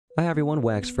Hi everyone,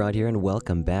 WaxFraud here, and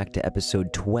welcome back to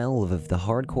episode 12 of the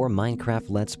Hardcore Minecraft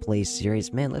Let's Play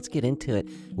series. Man, let's get into it.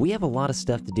 We have a lot of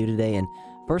stuff to do today, and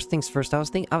first things first, I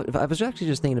was actually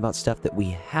just thinking about stuff that we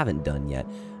haven't done yet.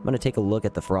 I'm going to take a look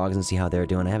at the frogs and see how they're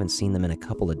doing. I haven't seen them in a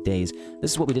couple of days. This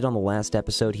is what we did on the last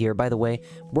episode here. By the way,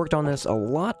 worked on this a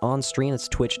lot on stream. It's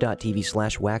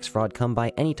twitch.tv/WaxFraud. Come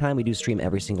by anytime. We do stream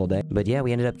every single day. But yeah,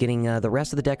 we ended up getting the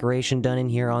rest of the decoration done in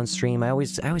here on stream. I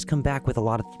always come back with a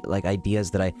lot of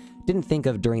ideas that I didn't think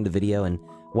of during the video, and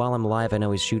while I'm live, I can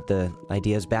always shoot the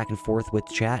ideas back and forth with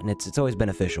chat, and it's always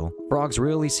beneficial. Frogs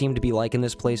really seem to be liking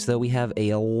this place, though. We have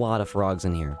a lot of frogs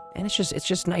in here, and it's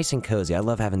just nice and cozy. I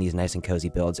love having these nice and cozy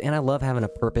builds, and I love having a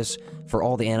purpose for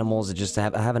all the animals. Just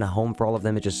having a home for all of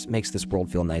them. It just makes this world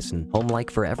feel nice and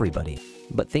home-like for everybody.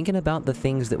 But thinking about the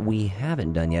things that we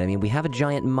haven't done yet, I mean, we have a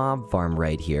giant mob farm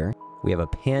right here. We have a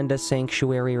panda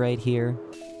sanctuary right here.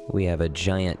 We have a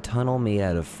giant tunnel made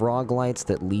out of frog lights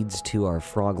that leads to our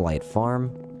frog light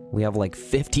farm. We have like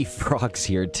 50 frogs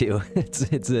here too.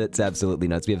 It's absolutely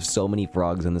nuts. We have so many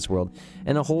frogs in this world.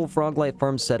 And a whole frog light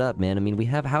farm set up, man. I mean,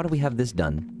 how do we have this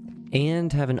done?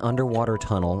 And have an underwater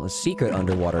tunnel, a secret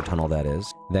underwater tunnel that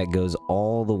is, that goes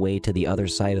all the way to the other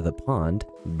side of the pond.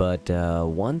 But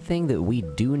one thing that we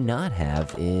do not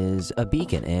have is a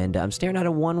beacon. And I'm staring at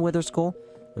a one wither skull.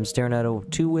 I'm staring at a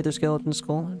 2 wither skeleton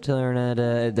skull. I'm staring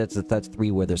at that's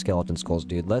 3 wither skeleton skulls,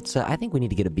 dude. Let's I think we need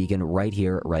to get a beacon right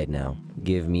here, right now.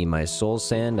 Give me my soul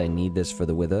sand. I need this for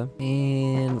the wither.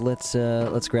 And let's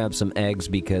grab some eggs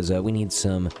because we need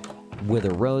some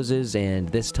wither roses, and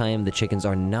this time the chickens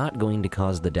are not going to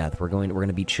cause the death. We're going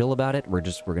to be chill about it. We're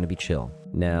going to be chill.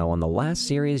 Now, on the last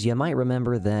series, you might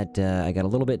remember that I got a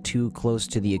little bit too close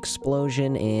to the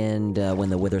explosion, and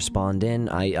when the wither spawned in,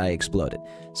 I exploded.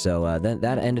 So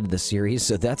that ended the series,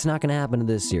 so that's not going to happen in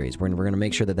this series. We're going to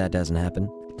make sure that doesn't happen.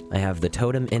 I have the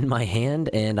totem in my hand,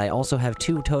 and I also have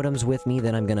 2 totems with me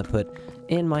that I'm going to put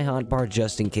in my hotbar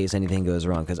just in case anything goes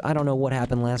wrong, because I don't know what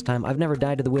happened last time. I've never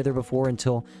died to the wither before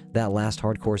until that last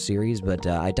hardcore series, but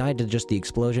I died to just the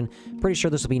explosion. Pretty sure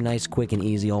this will be nice, quick, and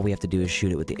easy. All we have to do is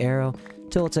shoot it with the arrow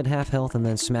till it's at half health, and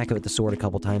then smack it with the sword a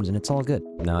couple times, and it's all good.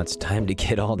 Now it's time to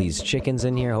get all these chickens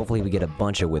in here. Hopefully we get a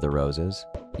bunch of wither roses.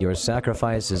 Your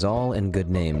sacrifice is all in good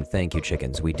name. Thank you,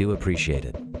 chickens. We do appreciate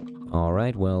it.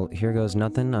 Alright, well, here goes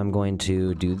nothing. I'm going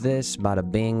to do this, bada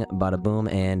bing, bada boom,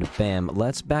 and bam.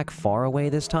 Let's back far away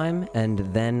this time, and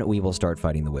then we will start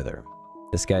fighting the wither.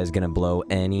 This guy's gonna blow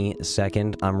any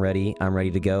second. I'm ready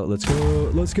to go. Let's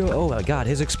go, let's go. Oh my god,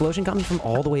 his explosion got me from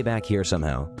all the way back here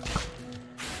somehow.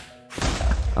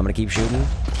 I'm gonna keep shooting.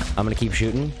 I'm gonna keep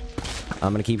shooting.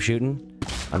 I'm gonna keep shooting.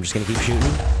 I'm just gonna keep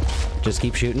shooting. Just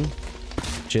keep shooting.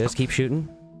 Just keep shooting.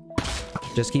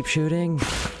 Just keep shooting.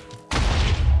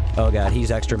 Oh god,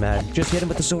 he's extra mad. Just hit him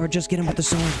with the sword. Just get him with the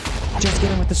sword. Just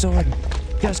get him with the sword.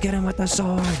 Just get him with the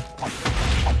sword.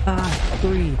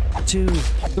 3, 2,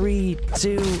 3,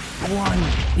 2, 1.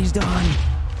 He's done.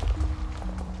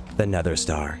 The Nether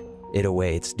Star. It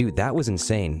awaits. Dude, that was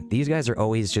insane. These guys are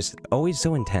always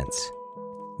so intense.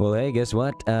 Well, hey, guess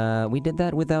what? We did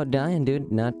that without dying,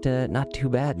 dude. Not too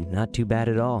bad. Not too bad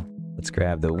at all. Let's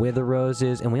grab the wither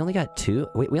roses. And we only got 2.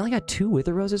 Wait, we only got 2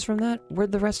 wither roses from that?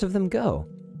 Where'd the rest of them go?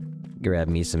 Grab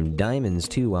me some diamonds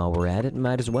too while we're at it,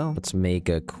 might as well. Let's make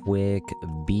a quick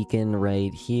beacon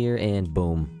right here, and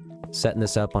boom. Setting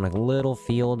this up on a little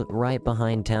field right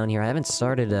behind town here. I haven't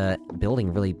started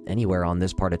building really anywhere on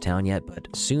this part of town yet, but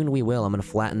soon we will. I'm going to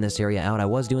flatten this area out. I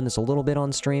was doing this a little bit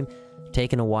on stream,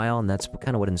 taking a while, and that's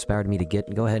kind of what inspired me to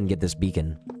go ahead and get this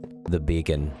beacon. The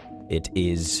beacon. It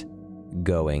is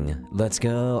going. Let's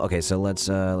go. Okay, so let's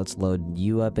load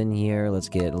you up in here. Let's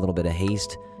get a little bit of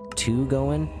haste 2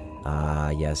 going.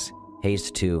 Yes.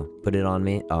 Haste 2. Put it on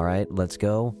me. Alright, let's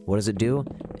go. What does it do?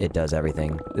 It does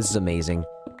everything. This is amazing.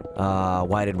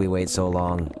 Why did we wait so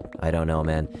long? I don't know,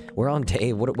 man. We're on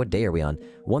day... What day are we on?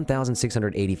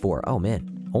 1,684. Oh,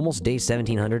 man. Almost day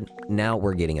 1,700. Now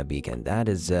we're getting a beacon. That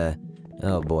is,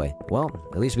 oh, boy. Well,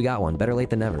 at least we got one. Better late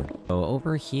than never. So,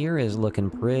 over here is looking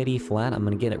pretty flat. I'm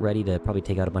gonna get it ready to probably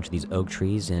take out a bunch of these oak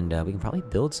trees, and we can probably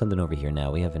build something over here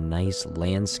now. We have a nice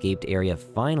landscaped area.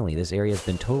 Finally, this area has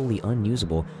been totally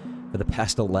unusable for the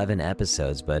past 11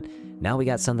 episodes, but now we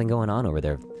got something going on over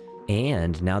there.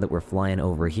 And now that we're flying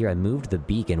over here, I moved the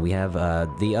beacon. We have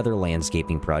the other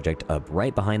landscaping project up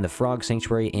right behind the frog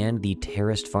sanctuary and the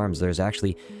terraced farms. There's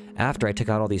actually, after I took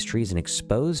out all these trees, an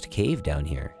exposed cave down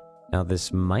here. Now,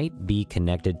 this might be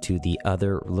connected to the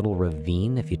other little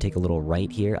ravine. If you take a little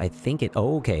right here, I think it...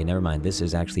 Oh, okay, never mind. This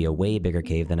is actually a way bigger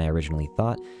cave than I originally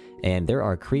thought. And there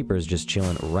are creepers just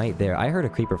chilling right there. I heard a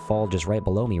creeper fall just right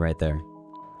below me right there.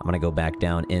 I'm gonna go back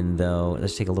down in, though.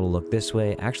 Let's take a little look this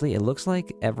way. Actually, it looks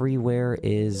like everywhere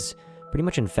is pretty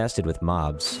much infested with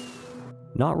mobs.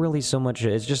 Not really so much,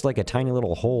 it's just like a tiny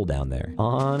little hole down there.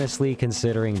 Honestly,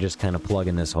 considering just kind of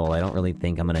plugging this hole, I don't really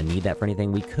think I'm gonna need that for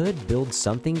anything. We could build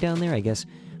something down there, I guess.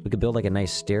 We could build like a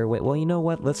nice stairway. Well, you know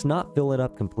what? Let's not fill it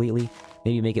up completely.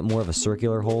 Maybe make it more of a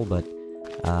circular hole, but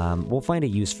we'll find a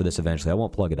use for this eventually. I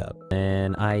won't plug it up.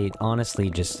 And I honestly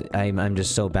just, I'm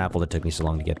just so baffled it took me so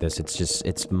long to get this.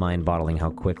 It's mind-boggling how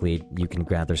quickly you can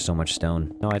gather so much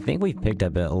stone. Now, I think we've picked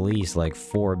up at least like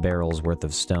 4 barrels worth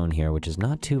of stone here, which is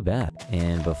not too bad.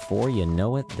 And before you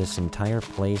know it, this entire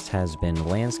place has been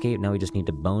landscaped. Now we just need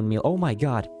to bone meal. Oh my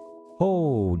god!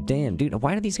 Oh, damn, dude.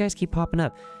 Why do these guys keep popping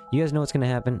up? You guys know what's gonna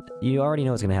happen? You already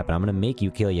know what's gonna happen. I'm gonna make you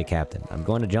kill your captain. I'm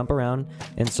going to jump around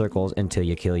in circles until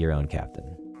you kill your own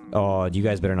captain. Oh, you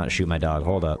guys better not shoot my dog.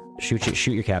 Hold up. Shoot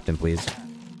your captain, please.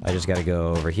 I just gotta go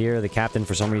over here. The captain,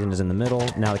 for some reason, is in the middle.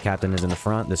 Now the captain is in the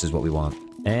front. This is what we want.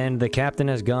 And the captain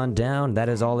has gone down. That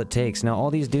is all it takes. Now, all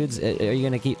these dudes, are you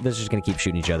gonna keep... They're just gonna keep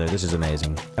shooting each other. This is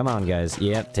amazing. Come on, guys.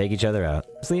 Yep, take each other out.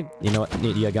 Sleep. You know what?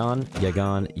 You're gone. You're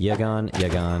gone. You're gone. You're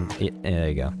gone. There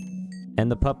you go. And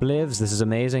the pup lives. This is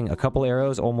amazing. A couple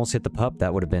arrows almost hit the pup.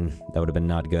 That would have been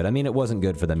not good. I mean, it wasn't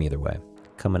good for them either way.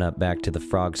 Coming up back to the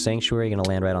frog sanctuary, gonna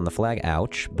land right on the flag.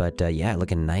 Ouch. But yeah,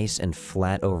 looking nice and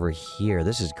flat over here.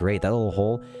 This is great. That little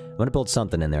hole. I'm gonna build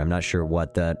something in there. I'm not sure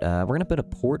what that. We're gonna put a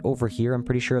port over here. I'm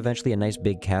pretty sure eventually a nice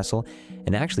big castle,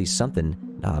 and actually something.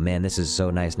 Oh man, this is so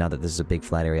nice now that this is a big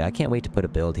flat area. I can't wait to put a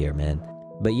build here, man.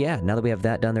 But yeah, now that we have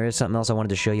that done, there is something else I wanted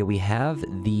to show you. We have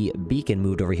the beacon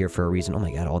moved over here for a reason. Oh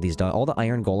my god, all the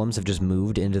iron golems have just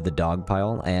moved into the dog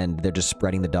pile, and they're just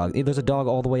spreading the dog. There's a dog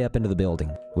all the way up into the building.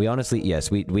 We honestly,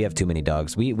 yes, we have too many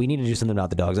dogs. We need to do something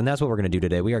about the dogs, and that's what we're going to do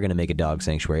today. We are going to make a dog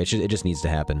sanctuary. It just needs to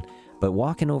happen. But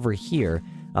walking over here,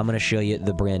 I'm going to show you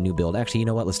the brand new build. Actually, you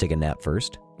know what? Let's take a nap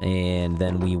first. And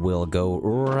then we will go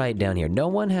right down here. No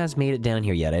one has made it down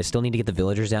here yet. I still need to get the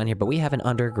villagers down here, but we have an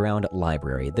underground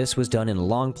library. This was done in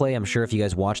long play. I'm sure if you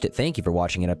guys watched it, thank you for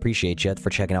watching it. I appreciate you for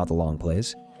checking out the long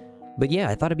plays. But yeah,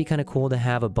 I thought it'd be kind of cool to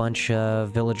have a bunch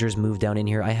of villagers move down in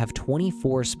here. I have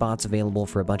 24 spots available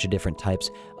for a bunch of different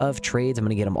types of trades. I'm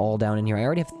going to get them all down in here. I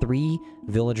already have 3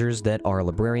 villagers that are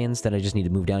librarians that I just need to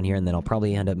move down here, and then I'll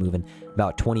probably end up moving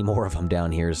about 20 more of them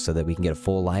down here so that we can get a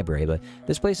full library. But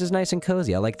this place is nice and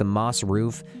cozy. I like the moss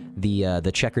roof,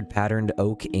 the checkered patterned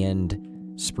oak and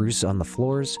spruce on the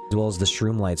floors, as well as the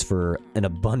shroom lights for an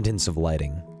abundance of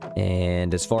lighting.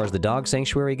 And as far as the dog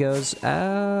sanctuary goes,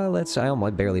 I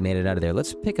almost barely made it out of there.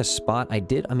 Let's pick a spot. I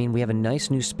mean, we have a nice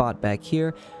new spot back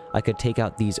here. I could take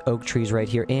out these oak trees right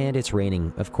here, and it's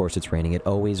raining. Of course it's raining. It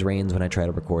always rains when I try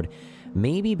to record.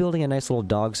 Maybe building a nice little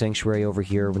dog sanctuary over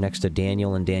here next to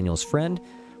Daniel and Daniel's friend.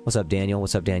 What's up, Daniel?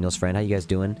 What's up, Daniel's friend? How you guys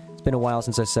doing? It's been a while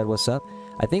since I said what's up.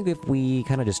 I think if we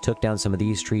kind of just took down some of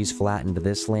these trees, flattened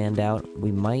this land out,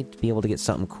 we might be able to get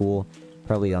something cool.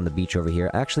 Probably on the beach over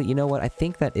here. Actually, you know what? I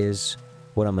think that is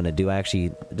what I'm gonna do.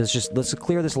 Actually, let's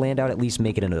clear this land out, at least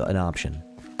make it an option.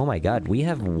 Oh my god, we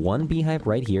have 1 beehive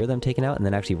right here that I'm taking out, and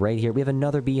then actually right here we have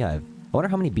another beehive. I wonder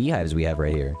how many beehives we have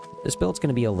right here. This build's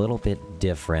gonna be a little bit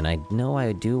different. I know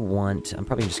I do want... I'm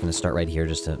probably just gonna start right here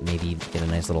just to maybe get a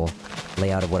nice little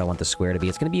layout of what I want the square to be.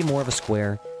 It's gonna be more of a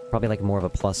square. Probably like more of a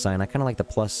plus sign. I kind of like the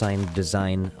plus sign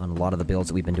design on a lot of the builds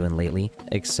that we've been doing lately.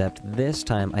 Except this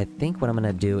time, I think what I'm going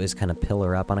to do is kind of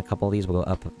pillar up on a couple of these. We'll go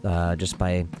up just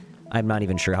by... I'm not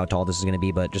even sure how tall this is going to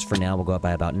be, but just for now, we'll go up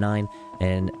by about 9.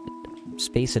 And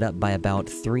space it up by about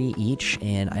 3 each.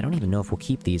 And I don't even know if we'll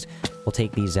keep these. We'll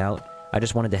take these out. I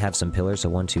just wanted to have some pillars. So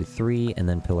 1, 2, 3, and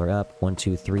then pillar up. 1,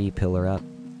 2, 3, pillar up.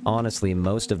 Honestly,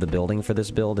 most of the building for this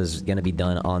build is going to be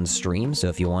done on stream, so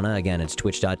if you want to, again, it's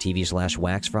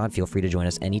twitch.tv/WaxFraud. Feel free to join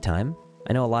us anytime.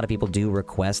 I know a lot of people do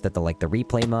request that the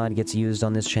replay mod gets used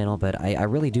on this channel, but I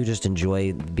really do just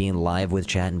enjoy being live with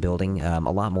chat and building a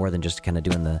lot more than just kind of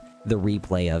doing the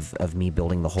replay of me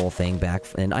building the whole thing back.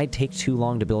 And I'd take too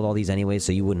long to build all these anyways,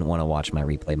 so you wouldn't want to watch my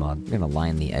replay mod. We're going to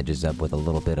line the edges up with a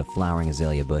little bit of flowering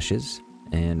azalea bushes.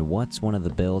 And what's one of the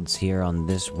builds here on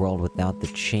this world without the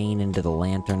chain into the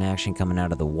lantern action coming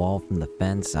out of the wall from the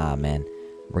fence? Ah, man.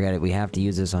 We have to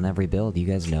use this on every build. You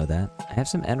guys know that. I have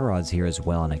some end rods here as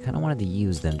well, and I kind of wanted to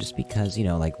use them just because, you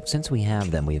know, since we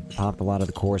have them, we've popped a lot of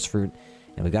the coarse fruit,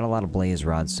 and we've got a lot of blaze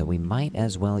rods, so we might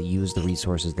as well use the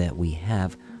resources that we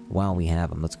have while we have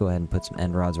them. Let's go ahead and put some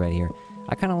end rods right here.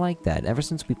 I kind of like that. Ever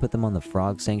since we put them on the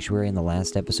frog sanctuary in the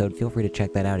last episode, feel free to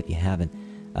check that out if you haven't.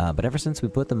 But ever since we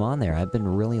put them on there, I've been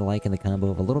really liking the combo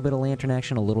of a little bit of lantern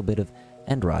action, a little bit of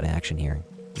end rod action here.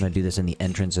 I'm gonna do this in the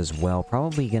entrance as well.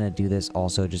 Probably gonna do this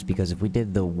also just because if we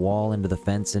did the wall into the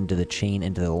fence, into the chain,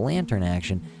 into the lantern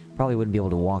action, probably wouldn't be able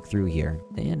to walk through here.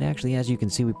 And actually, as you can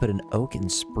see, we put an oak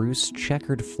and spruce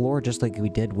checkered floor just like we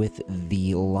did with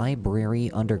the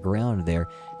library underground there.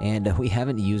 And we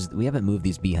haven't moved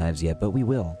these beehives yet, but we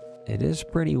will. It is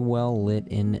pretty well lit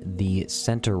in the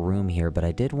center room here, but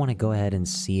I did want to go ahead and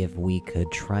see if we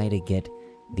could try to get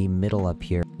the middle up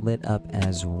here lit up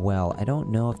as well. I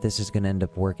don't know if this is going to end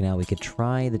up working out. We could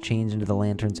try the chains into the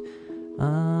lanterns.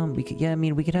 We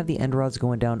could have the end rods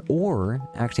going down, or,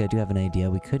 actually I do have an idea,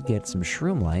 we could get some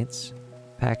shroom lights,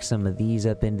 pack some of these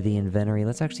up into the inventory.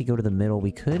 Let's actually go to the middle.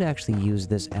 We could actually use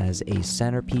this as a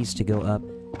centerpiece to go up.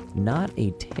 Not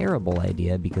a terrible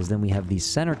idea, because then we have the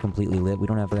center completely lit. We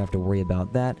don't ever have to worry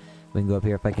about that. We can go up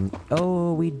here if I can...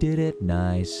 Oh, we did it!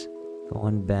 Nice.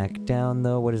 Going back down,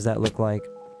 though, what does that look like?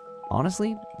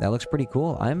 Honestly, that looks pretty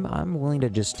cool. I'm willing to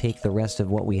just take the rest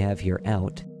of what we have here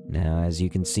out. Now, as you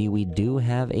can see, we do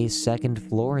have a second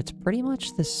floor. It's pretty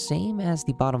much the same as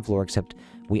the bottom floor, except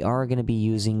we are going to be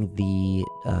using the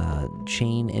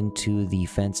chain into the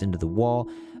fence, into the wall,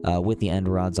 with the end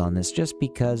rods on this, just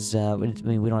because, I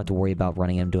mean, we don't have to worry about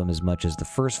running into them as much as the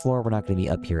first floor. We're not going to be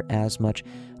up here as much.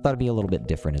 Thought it'd be a little bit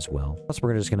different as well. Plus,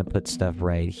 we're just going to put stuff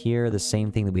right here, the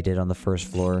same thing that we did on the first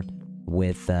floor.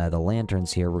 With the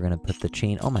lanterns here, we're gonna put the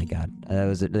chain. Oh my god,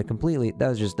 that's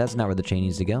not where the chain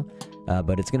needs to go,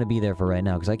 but it's gonna be there for right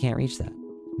now because I can't reach that.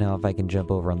 Now, if I can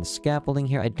jump over on the scaffolding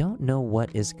here, I don't know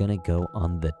what is gonna go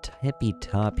on the tippy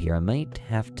top here. I might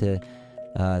have to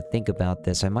think about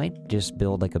this. I might just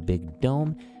build like a big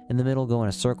dome in the middle, go in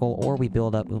a circle, or we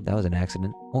build up. Oop, that was an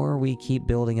accident. Or we keep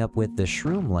building up with the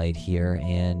shroom light here,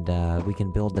 and we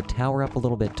can build the tower up a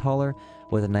little bit taller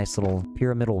with a nice little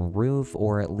pyramidal roof,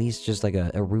 or at least just like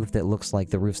a roof that looks like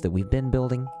the roofs that we've been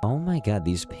building. Oh my god,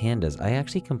 these pandas. I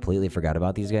actually completely forgot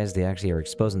about these guys. They actually are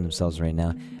exposing themselves right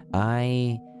now.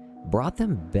 I brought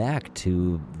them back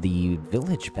to the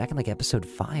village back in like episode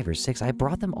 5 or 6. I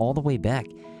brought them all the way back.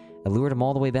 I lured them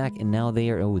all the way back, and now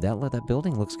they are... Oh, that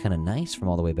building looks kind of nice from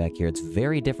all the way back here. It's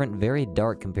very different, very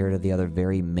dark compared to the other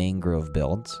very mangrove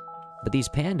builds. But these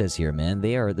pandas here, man,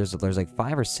 they are... There's like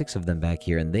 5 or 6 of them back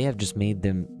here, and they have just made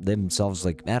themselves,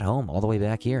 like, at home all the way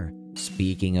back here.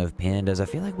 Speaking of pandas, I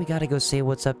feel like we gotta go say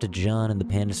what's up to John in the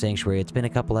Panda Sanctuary. It's been a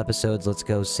couple episodes. Let's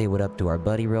go say what up to our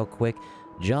buddy real quick.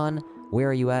 John, where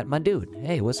are you at? My dude.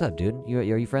 Hey, what's up, dude? Are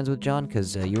you friends with John?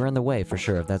 Because you're in the way, for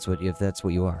sure, if that's what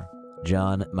you are.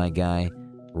 John, my guy,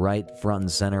 right front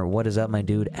and center. What is up, my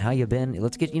dude? How you been?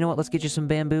 Let's get you some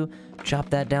bamboo. Chop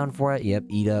that down for it. Yep,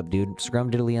 eat up, dude.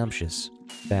 Scrumdiddlyumptious.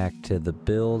 Back to the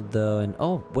build, though, and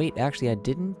oh, wait, actually, I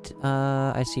didn't,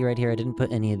 I see right here, I didn't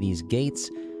put any of these gates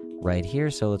right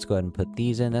here, so let's go ahead and put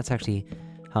these in. That's actually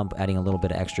how I'm adding a little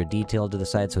bit of extra detail to the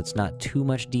side, so it's not too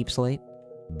much deep slate.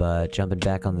 But jumping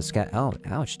back on the oh,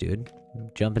 ouch, dude.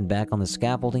 Jumping back on the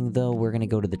scaffolding, though, we're gonna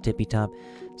go to the tippy top,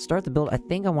 start the build. I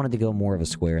think I wanted to go more of a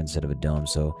square instead of a dome,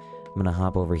 so I'm gonna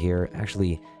hop over here.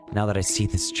 Actually, now that I see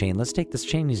this chain, let's take this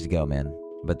chain. Needs to go, man.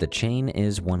 But the chain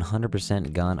is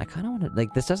 100% gone. I kind of want to,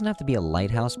 like, this doesn't have to be a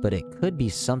lighthouse, but it could be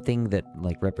something that,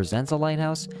 like, represents a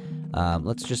lighthouse.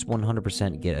 Let's just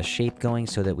 100% get a shape going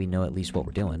so that we know at least what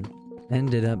we're doing.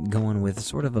 Ended up going with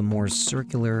sort of a more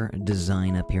circular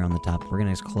design up here on the top. We're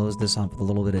going to close this off with a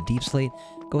little bit of deep slate.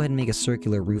 Go ahead and make a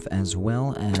circular roof, as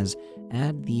well as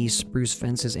add the spruce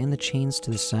fences and the chains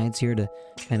to the sides here to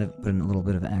kind of put a little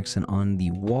bit of accent on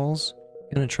the walls.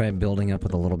 Gonna try building up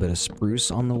with a little bit of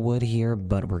spruce on the wood here,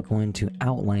 but we're going to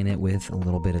outline it with a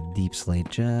little bit of deep slate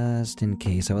just in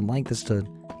case. I would like this to,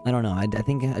 I don't know, I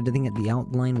think the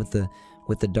outline with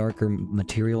the darker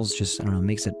materials just, I don't know,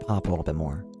 makes it pop a little bit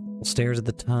more. Stairs at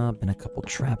the top and a couple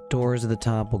trapdoors at the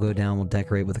top. We'll go down, we'll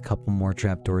decorate with a couple more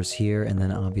trapdoors here, and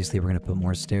then obviously we're gonna put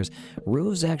more stairs.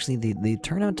 Roofs, actually, they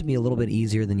turn out to be a little bit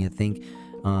easier than you think.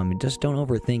 Just don't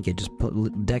overthink it. Just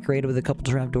decorate it with a couple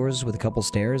trapdoors, with a couple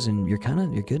stairs, and you're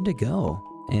good to go.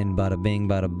 And bada bing,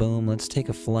 bada boom. Let's take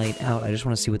a flight out. I just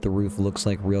want to see what the roof looks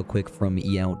like real quick from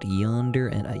out yonder.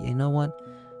 And you know what?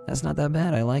 That's not that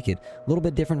bad. I like it. A little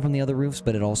bit different from the other roofs,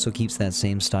 but it also keeps that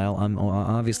same style. I'm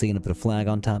obviously going to put a flag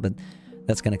on top, but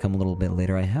that's going to come a little bit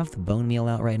later. I have the bone meal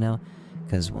out right now,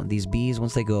 because these bees,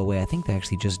 once they go away, I think they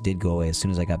actually just did go away as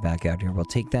soon as I got back out here. We'll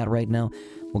take that right now.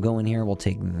 We'll go in here. We'll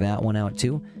take that one out,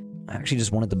 too. I actually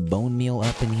just wanted the bone meal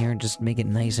up in here and just make it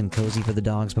nice and cozy for the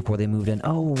dogs before they moved in.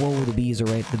 Oh, whoa, the bees are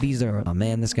right. The bees are... Oh,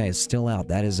 man, this guy is still out.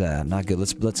 That is not good.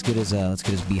 Let's get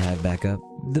his beehive back up.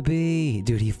 The bee!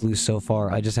 Dude, he flew so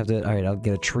far. I just have to... Alright, I'll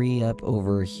get a tree up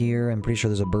over here. I'm pretty sure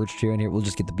there's a birch tree in here. We'll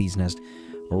just get the bee's nest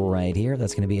right here.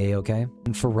 That's going to be a-okay.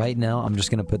 And for right now, I'm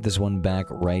just going to put this one back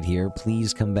right here.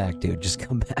 Please come back, dude. Just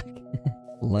come back.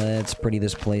 Let's pretty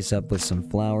this place up with some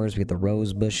flowers. We got the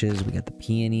rose bushes, we got the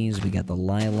peonies, we got the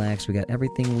lilacs, we got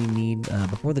everything we need.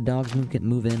 Before the dogs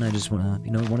move in, I just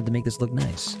wanted to make this look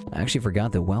nice. I actually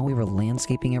forgot that while we were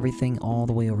landscaping everything all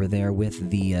the way over there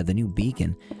with the new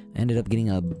beacon, I ended up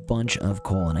getting a bunch of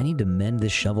coal, and I need to mend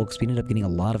this shovel because we ended up getting a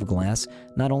lot of glass.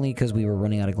 Not only because we were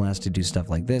running out of glass to do stuff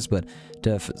like this, but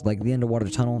like the underwater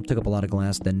tunnel took up a lot of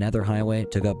glass. The nether highway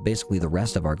took up basically the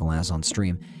rest of our glass on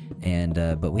stream, and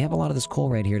but we have a lot of this coal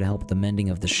right here to help with the mending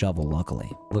of the shovel. Luckily,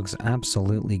 looks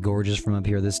absolutely gorgeous from up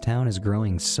here. This town is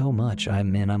growing so much.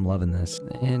 I'm loving this.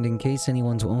 And in case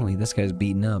anyone's this guy's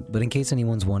beaten up, but in case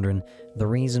anyone's wondering, the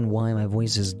reason why my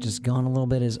voice has just gone a little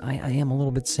bit is I am a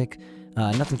little bit sick.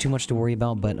 Nothing too much to worry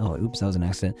about, but oh, oops, that was an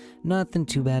accident. Nothing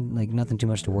too bad, like nothing too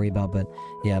much to worry about, but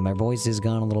yeah, my voice is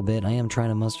gone a little bit. I am trying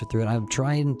to muster through it. I'm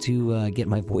trying to get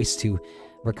my voice to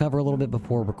recover a little bit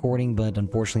before recording, but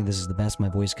unfortunately this is the best my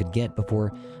voice could get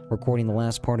before recording the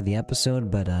last part of the episode,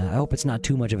 but I hope it's not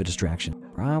too much of a distraction.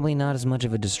 Probably not as much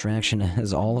of a distraction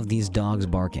as all of these dogs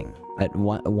barking.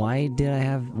 Why do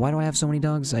I have so many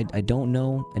dogs? I don't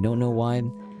know. I don't know why,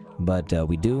 but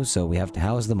we do, so we have to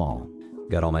house them all.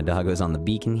 Got all my doggos on the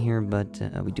beacon here, but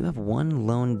we do have one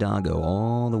lone doggo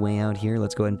all the way out here.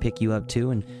 Let's go ahead and pick you up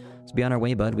too, and let's be on our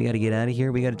way, bud. We gotta get out of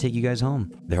here. We gotta take you guys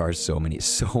home. There are so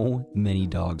many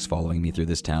dogs following me through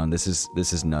this town. This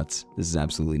is nuts. This is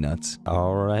absolutely nuts.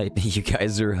 All right, you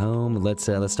guys are home. Let's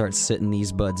start sitting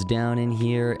these buds down in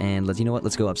here, and you know what?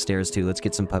 Let's go upstairs too. Let's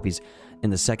get some puppies in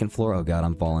the second floor. Oh God,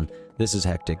 I'm falling. This is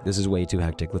hectic. This is way too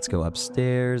hectic. Let's go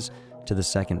upstairs to the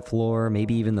second floor,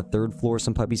 maybe even the third floor.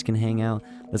 Some puppies can hang out.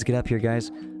 Let's get up here,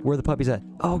 guys. Where are the puppies at?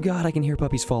 Oh God, I can hear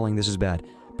puppies falling. This is bad.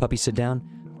 Puppies, sit down.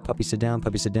 Puppy, sit down.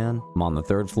 Puppy, sit down. I'm on the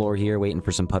third floor here, waiting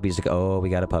for some puppies to go. Oh, we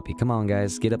got a puppy. Come on,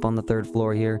 guys. Get up on the third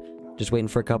floor here. Just waiting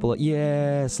for a couple of...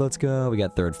 Yes, let's go. We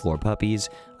got third floor puppies.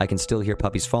 I can still hear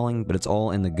puppies falling, but it's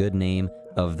all in the good name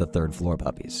of the third floor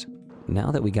puppies.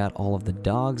 Now that we got all of the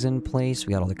dogs in place,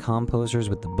 we got all the composters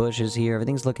with the bushes here,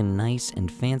 everything's looking nice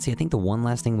and fancy. I think the one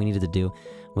last thing we needed to do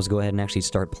was go ahead and actually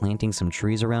start planting some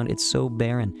trees around. It's so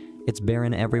barren. It's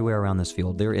barren everywhere around this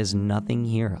field. There is nothing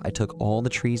here. I took all the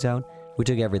trees out. We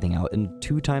took everything out, and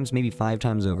 2 times, maybe 5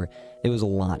 times over. It was a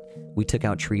lot. We took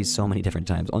out trees so many different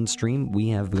times. On stream, we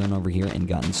have gone over here and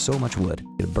gotten so much wood.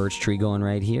 Get a birch tree going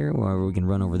right here, or we can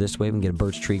run over this way. We can get a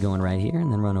birch tree going right here,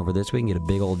 and then run over this way and get a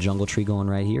big old jungle tree going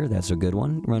right here. That's a good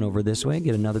one. Run over this way,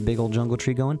 get another big old jungle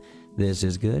tree going. This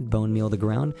is good. Bone meal the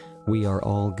ground. We are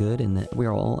all good, and we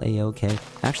are all a-okay.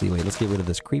 Actually, wait, let's get rid of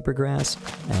this creeper grass,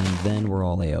 and then we're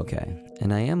all a-okay.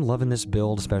 And I am loving this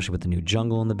build, especially with the new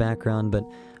jungle in the background, but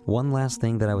one last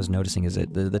thing that I was noticing is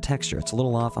that the texture, it's a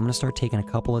little off. I'm going to start taking a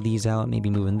couple of these out, maybe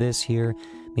moving this here,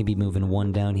 maybe moving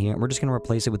one down here, and we're just going to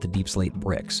replace it with the deep slate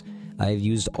bricks. I've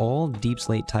used all deep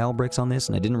slate tile bricks on this,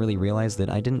 and I didn't really realize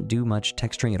that I didn't do much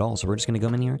texturing at all, so we're just going to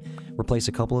come in here, replace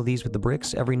a couple of these with the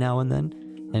bricks every now and then,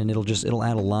 and it'll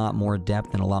add a lot more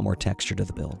depth and a lot more texture to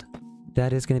the build.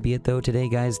 That is going to be it though today,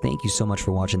 guys. Thank you so much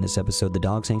for watching this episode. The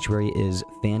dog sanctuary is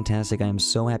fantastic. I am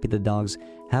so happy the dogs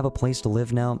have a place to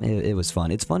live now. It was fun.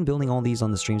 It's fun building all these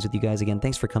on the streams with you guys. Again,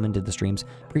 thanks for coming to the streams.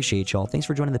 Appreciate y'all. Thanks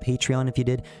for joining the Patreon if you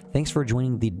did. Thanks for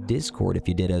joining the Discord if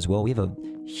you did as well. We have a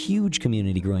huge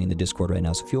community growing in the Discord right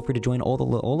now, so feel free to join.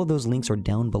 All of those links are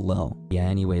down below. Yeah,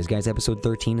 anyways, guys, episode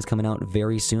 13 is coming out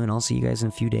very soon. I'll see you guys in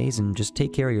a few days, and just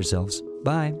take care of yourselves.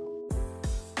 Bye.